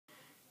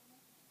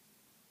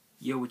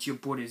Yo, it's your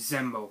boy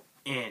Zembo,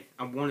 and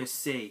I want to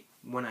say,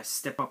 when I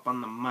step up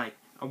on the mic,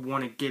 I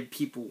want to give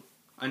people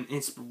an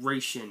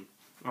inspiration.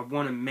 I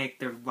want to make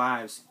their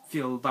lives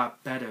feel a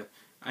lot better.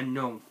 I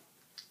know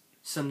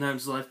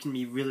sometimes life can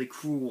be really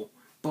cruel,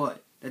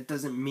 but that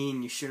doesn't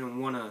mean you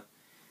shouldn't want to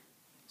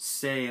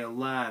stay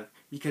alive,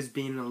 because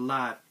being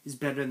alive is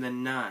better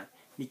than not,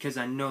 because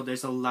I know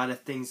there's a lot of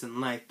things in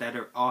life that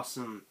are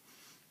awesome.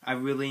 I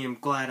really am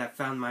glad I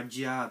found my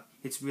job.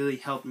 It's really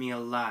helped me a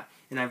lot,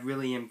 and I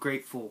really am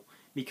grateful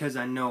because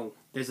I know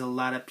there's a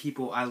lot of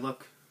people I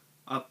look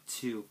up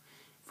to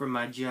for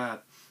my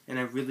job, and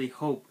I really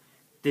hope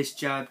this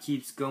job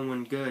keeps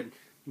going good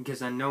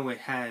because I know it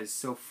has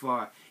so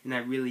far, and I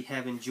really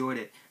have enjoyed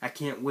it. I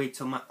can't wait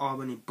till my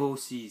Albany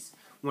BOCES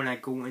when I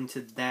go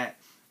into that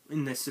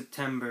in the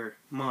September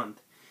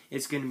month.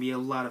 It's going to be a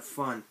lot of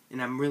fun,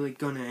 and I'm really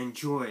going to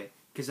enjoy it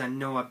because I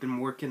know I've been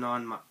working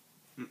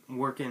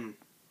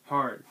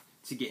hard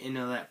to get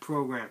into that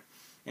program,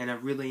 and I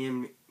really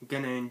am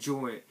going to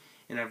enjoy it,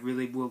 and I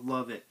really will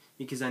love it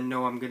because I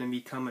know I'm going to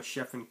become a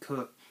chef and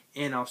cook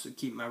and also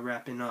keep my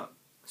rapping up.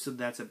 So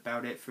that's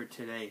about it for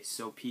today.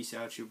 So peace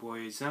out, your boy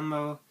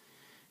Zembo,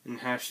 and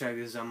hashtag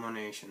the Zembo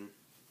Nation.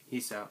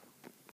 Peace out.